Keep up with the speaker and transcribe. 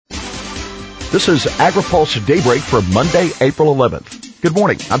This is Agri-Pulse Daybreak for Monday, April 11th. Good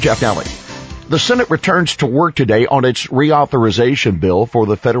morning. I'm Jeff Nalley. The Senate returns to work today on its reauthorization bill for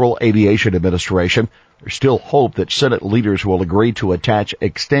the Federal Aviation Administration. There's still hope that Senate leaders will agree to attach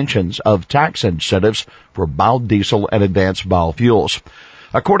extensions of tax incentives for biodiesel and advanced biofuels.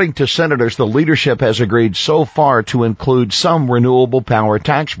 According to senators, the leadership has agreed so far to include some renewable power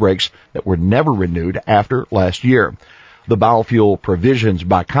tax breaks that were never renewed after last year. The biofuel provisions,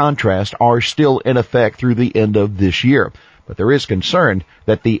 by contrast, are still in effect through the end of this year. But there is concern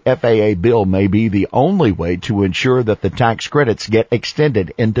that the FAA bill may be the only way to ensure that the tax credits get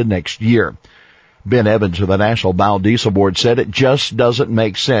extended into next year. Ben Evans of the National Biodiesel Board said it just doesn't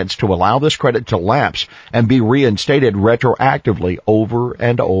make sense to allow this credit to lapse and be reinstated retroactively over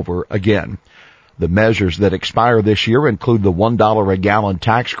and over again. The measures that expire this year include the $1 a gallon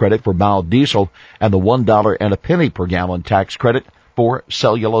tax credit for biodiesel and the $1.01 per gallon tax credit for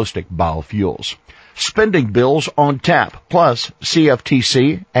cellulosic biofuels. Spending bills on tap, plus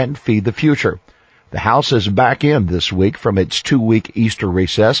CFTC and Feed the Future. The House is back in this week from its 2-week Easter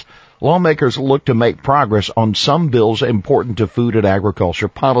recess. Lawmakers look to make progress on some bills important to food and agriculture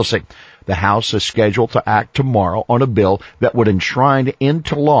policy. The House is scheduled to act tomorrow on a bill that would enshrine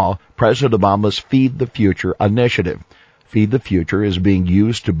into law President Obama's Feed the Future initiative. Feed the Future is being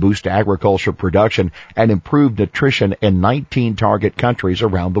used to boost agriculture production and improve nutrition in 19 target countries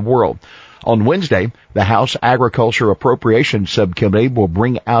around the world. On Wednesday, the House Agriculture Appropriations Subcommittee will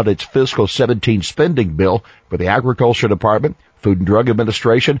bring out its fiscal 17 spending bill for the Agriculture Department, Food and Drug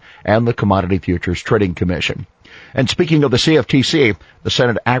Administration, and the Commodity Futures Trading Commission. And speaking of the CFTC, the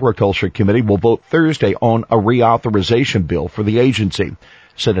Senate Agriculture Committee will vote Thursday on a reauthorization bill for the agency.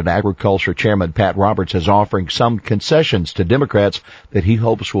 Senate Agriculture Chairman Pat Roberts is offering some concessions to Democrats that he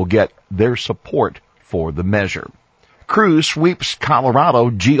hopes will get their support for the measure. Cruz sweeps Colorado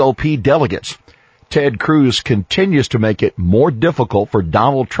GOP delegates. Ted Cruz continues to make it more difficult for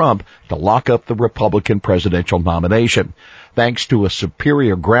Donald Trump to lock up the Republican presidential nomination. Thanks to a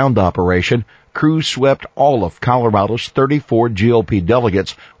superior ground operation, Cruz swept all of Colorado's 34 GOP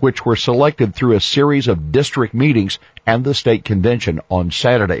delegates, which were selected through a series of district meetings and the state convention on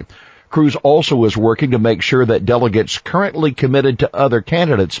Saturday. Cruz also is working to make sure that delegates currently committed to other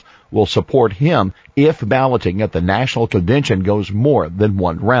candidates will support him if balloting at the national convention goes more than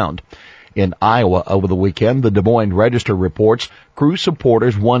one round. In Iowa over the weekend, the Des Moines Register reports Cruz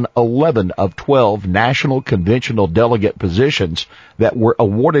supporters won 11 of 12 national conventional delegate positions that were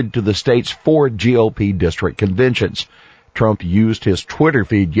awarded to the state's 4 GOP district conventions. Trump used his Twitter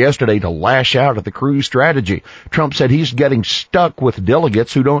feed yesterday to lash out at the Cruz strategy. Trump said he's getting stuck with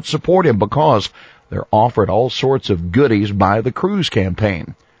delegates who don't support him because they're offered all sorts of goodies by the Cruz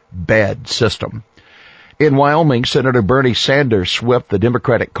campaign. Bad system. In Wyoming, Senator Bernie Sanders swept the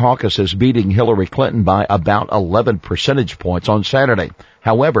Democratic caucuses, beating Hillary Clinton by about 11 percentage points on Saturday.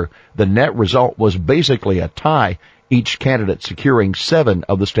 However, the net result was basically a tie, each candidate securing 7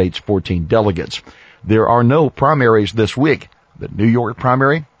 of the state's 14 delegates. There are no primaries this week. The New York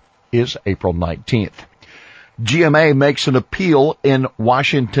primary is April 19th. GMA makes an appeal in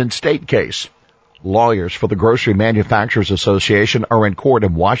Washington state case. Lawyers for the Grocery Manufacturers Association are in court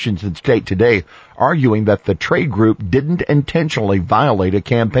in Washington state today, arguing that the trade group didn't intentionally violate a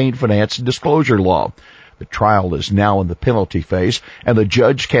campaign finance disclosure law. The trial is now in the penalty phase, and the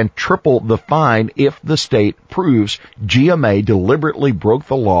judge can triple the fine if the state proves GMA deliberately broke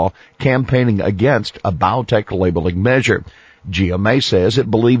the law campaigning against a biotech labeling measure. GMA says it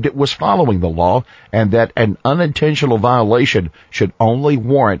believed it was following the law and that an unintentional violation should only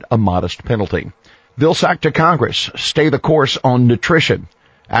warrant a modest penalty. Vilsack to Congress, stay the course on nutrition.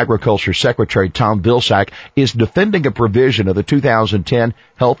 Agriculture Secretary Tom Vilsack is defending a provision of the 2010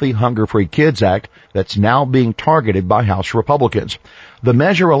 Healthy Hunger-Free Kids Act that's now being targeted by House Republicans. The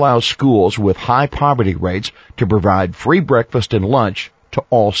measure allows schools with high poverty rates to provide free breakfast and lunch to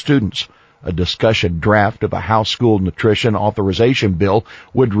all students. A discussion draft of a House School Nutrition Authorization Bill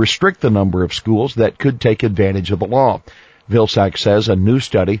would restrict the number of schools that could take advantage of the law. Vilsack says a new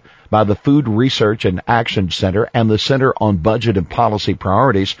study by the Food Research and Action Center and the Center on Budget and Policy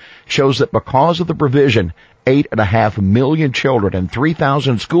Priorities shows that because of the provision, 8.5 million children in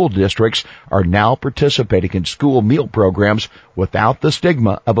 3,000 school districts are now participating in school meal programs without the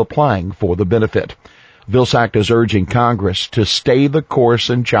stigma of applying for the benefit. Vilsack is urging Congress to stay the course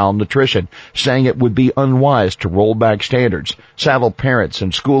in child nutrition, saying it would be unwise to roll back standards, saddle parents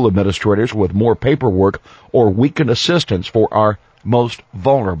and school administrators with more paperwork, or weaken assistance for our most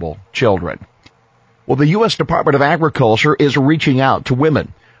vulnerable children. Well, the U.S. Department of Agriculture is reaching out to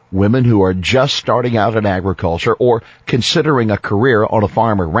women. Women who are just starting out in agriculture or considering a career on a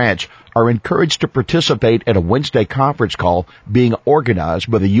farm or ranch are encouraged to participate in a Wednesday conference call being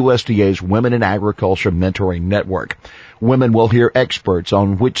organized by the USDA's Women in Agriculture Mentoring Network. Women will hear experts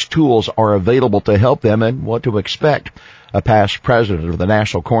on which tools are available to help them and what to expect. A past president of the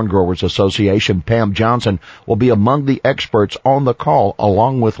National Corn Growers Association, Pam Johnson, will be among the experts on the call,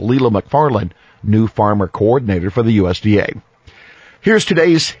 along with Leela McFarland, new farmer coordinator for the USDA. Here's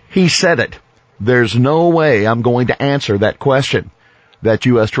today's He Said It. There's no way I'm going to answer that question. That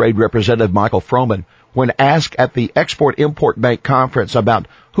U.S. Trade Representative Michael Froman when asked at the Export-Import Bank Conference about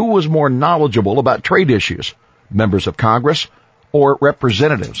who was more knowledgeable about trade issues, members of Congress or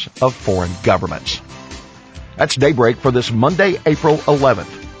representatives of foreign governments. That's Daybreak for this Monday, April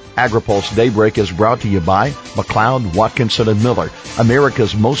 11th. Agri-Pulse Daybreak is brought to you by McLeod, Watkinson & Miller,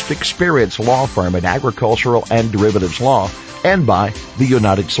 America's most experienced law firm in agricultural and derivatives law, and by the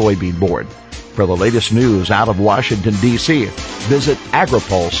United Soybean Board. For the latest news out of Washington, D.C., visit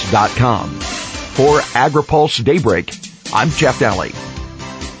agripulse.com. For Agri-Pulse Daybreak, I'm Jeff Nalley.